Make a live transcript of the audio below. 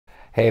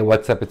Hey,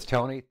 what's up? It's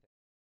Tony.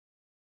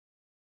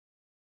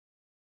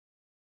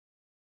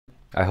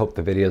 I hope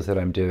the videos that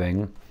I'm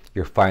doing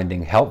you're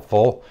finding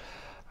helpful.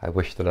 I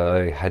wish that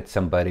I had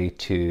somebody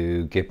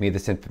to give me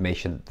this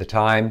information at the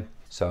time.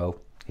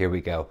 So here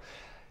we go.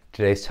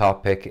 Today's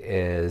topic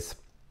is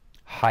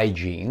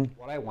hygiene.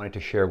 What I wanted to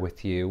share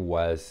with you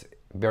was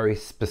very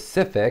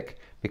specific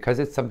because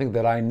it's something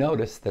that I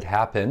noticed that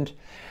happened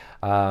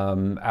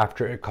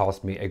after it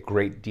caused me a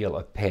great deal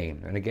of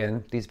pain. And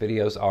again, these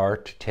videos are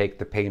to take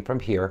the pain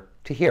from here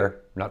to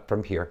here, not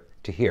from here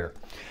to here.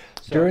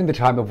 So, during the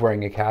time of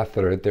wearing a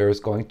catheter, there's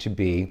going to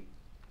be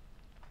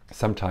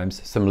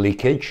sometimes some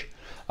leakage,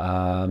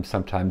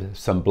 sometimes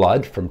some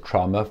blood from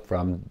trauma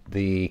from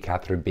the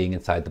catheter being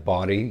inside the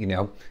body,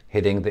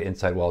 hitting the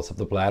inside walls of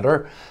the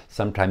bladder,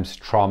 sometimes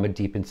trauma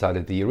deep inside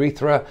of the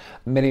urethra,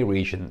 many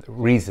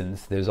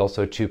reasons. There's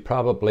also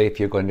probably, if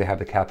you're going to have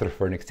the catheter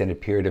for an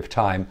extended period of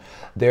time,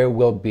 there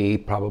will be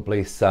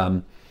probably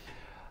some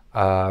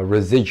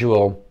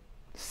residual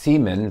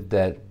semen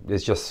that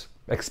is just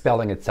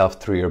expelling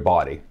itself through your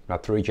body,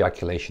 not through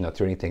ejaculation, not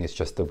through anything. It's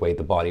just the way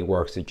the body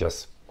works. It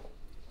just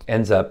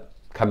ends up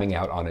coming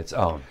out on its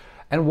own.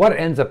 And what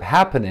ends up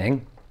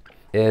happening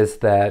is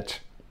that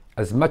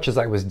as much as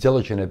I was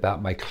diligent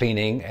about my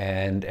cleaning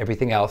and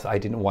everything else, I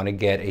didn't want to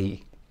get a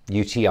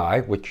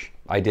UTI, which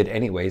I did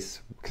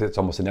anyways, because it's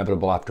almost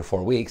inevitable after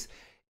 4 weeks.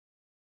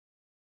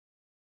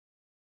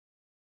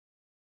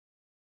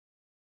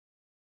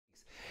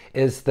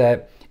 Is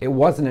that it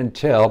wasn't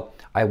until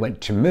I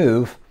went to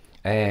move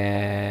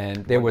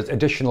and there was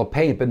additional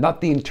pain, but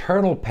not the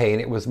internal pain.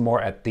 It was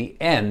more at the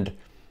end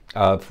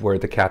of where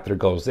the catheter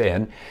goes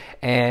in,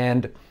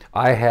 and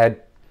I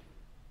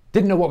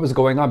didn't know what was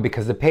going on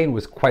because the pain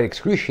was quite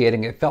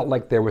excruciating. It felt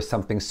like there was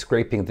something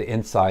scraping the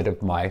inside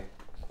of my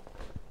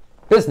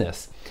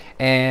business,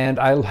 and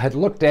I had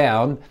looked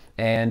down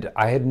and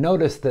I had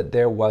noticed that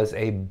there was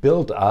a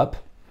buildup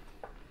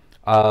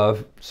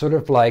of sort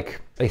of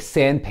like a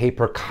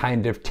sandpaper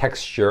kind of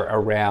texture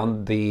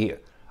around the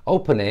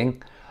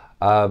opening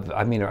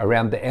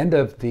around the end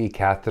of the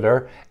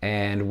catheter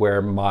and where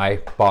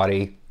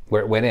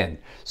it went in.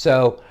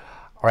 So,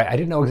 all right, I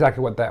didn't know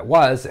exactly what that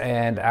was,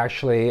 and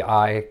actually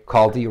I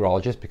called the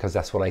urologist because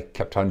that's what I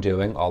kept on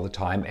doing all the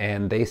time,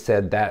 and they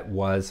said that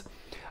was,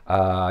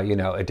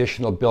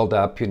 additional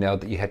buildup,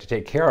 that you had to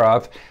take care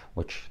of,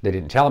 which they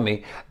didn't tell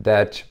me,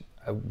 that,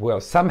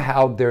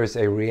 somehow there's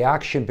a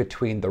reaction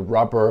between the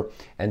rubber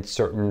and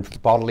certain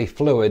bodily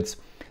fluids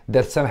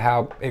that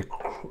somehow it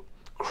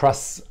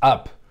crusts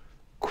up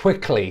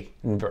quickly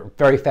and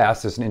very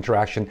fast. There's an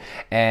interaction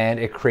and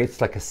it creates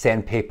like a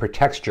sandpaper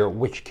texture,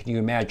 which, can you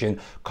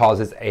imagine,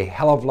 causes a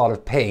hell of a lot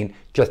of pain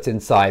just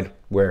inside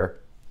where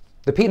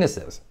the penis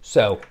is.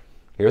 So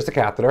here's the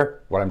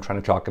catheter, what I'm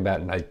trying to talk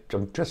about, and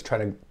I'm just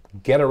trying to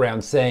get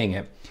around saying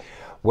it.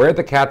 Where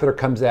the catheter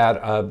comes out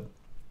of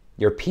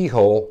your pee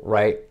hole,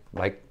 right,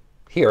 like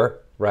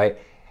here, right,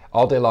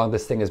 all day long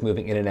this thing is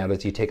moving in and out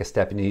as you take a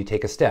step and you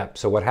take a step.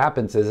 So what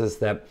happens is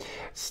that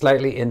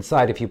slightly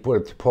inside, if you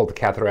pull the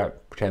catheter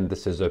out, pretend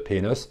this is a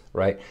penis,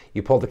 right?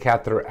 You pull the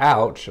catheter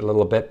out a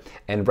little bit,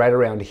 and right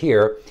around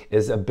here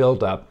is a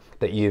buildup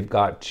that you've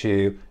got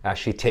to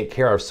actually take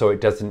care of so it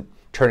doesn't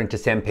turn into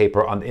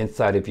sandpaper on the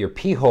inside of your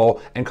pee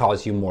hole and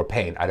cause you more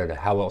pain. I don't know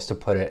how else to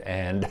put it,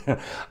 and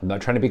I'm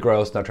not trying to be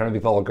gross, not trying to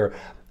be vulgar.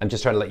 I'm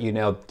just trying to let you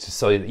know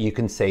so that you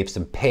can save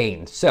some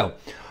pain. So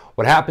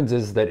what happens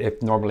is that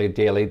if normally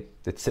daily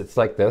it sits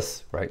like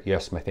this, right?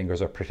 Yes, my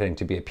fingers are pretending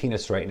to be a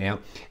penis right now,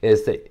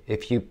 is that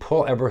if you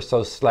pull ever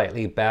so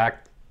slightly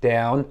back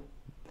down,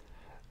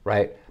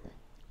 right,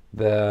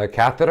 the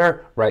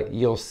catheter, right,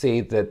 you'll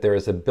see that there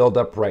is a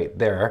buildup right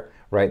there,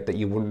 right, that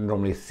you wouldn't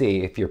normally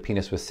see if your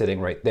penis was sitting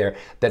right there,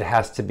 that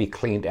has to be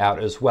cleaned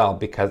out as well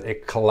because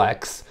it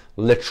collects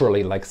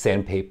literally like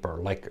sandpaper,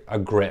 like a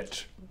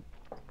grit.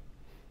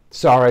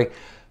 Sorry,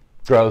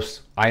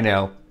 gross, I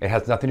know. It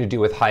has nothing to do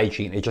with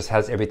hygiene. It just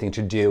has everything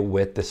to do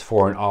with this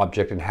foreign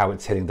object and how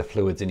it's hitting the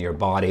fluids in your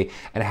body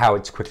and how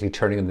it's quickly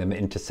turning them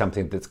into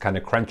something that's kind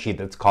of crunchy,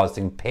 that's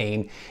causing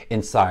pain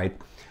inside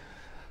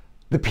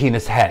the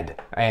penis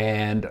head.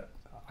 And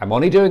I'm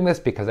only doing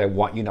this because I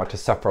want you not to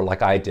suffer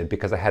like I did,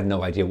 because I had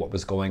no idea what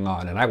was going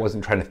on, and I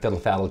wasn't trying to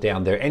fiddle-faddle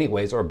down there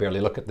anyways, or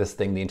barely look at this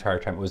thing the entire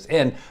time it was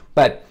in.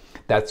 But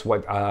that's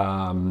what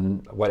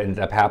ended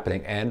up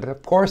happening. And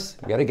of course,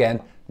 yet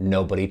again,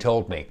 nobody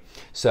told me.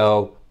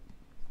 So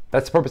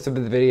that's the purpose of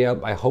the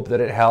video. I hope that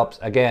it helps.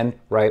 Again,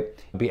 right,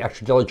 be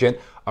extra diligent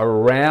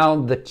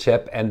around the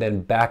tip and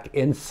then back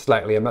in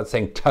slightly. I'm not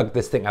saying tug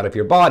this thing out of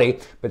your body,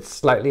 but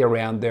slightly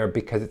around there,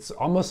 because it's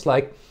almost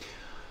like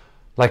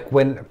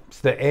when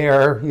the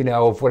air,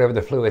 of whatever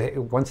the fluid,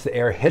 once the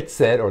air hits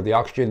it or the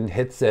oxygen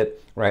hits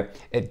it, right,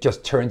 it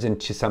just turns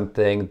into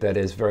something that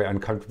is very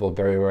uncomfortable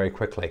very, very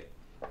quickly.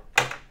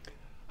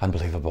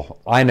 Unbelievable.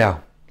 I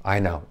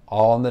know,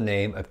 all in the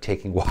name of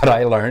taking what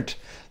I learned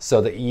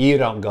so that you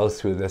don't go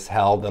through this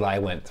hell that I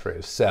went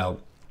through. So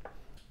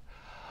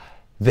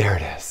there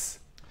it is.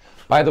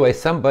 By the way,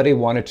 somebody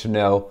wanted to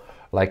know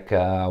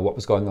what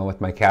was going on with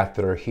my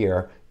catheter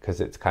here because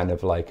it's kind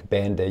of like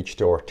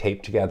bandaged or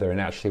taped together. And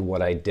actually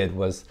what I did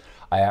was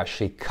I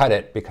actually cut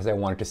it because I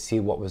wanted to see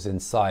what was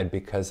inside,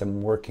 because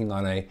I'm working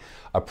on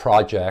a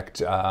project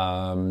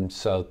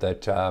so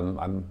that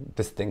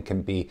this thing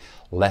can be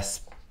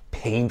less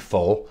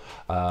painful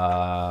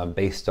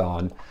based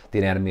on the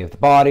anatomy of the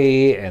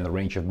body and the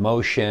range of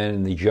motion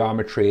and the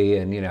geometry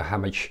and how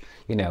much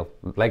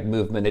leg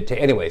movement it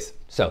takes. Anyways,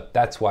 so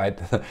that's why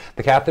the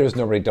catheters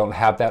normally don't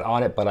have that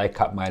on it, but I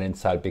cut mine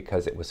inside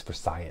because it was for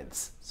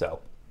science. So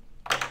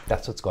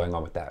that's what's going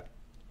on with that.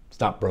 It's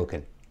not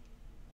broken.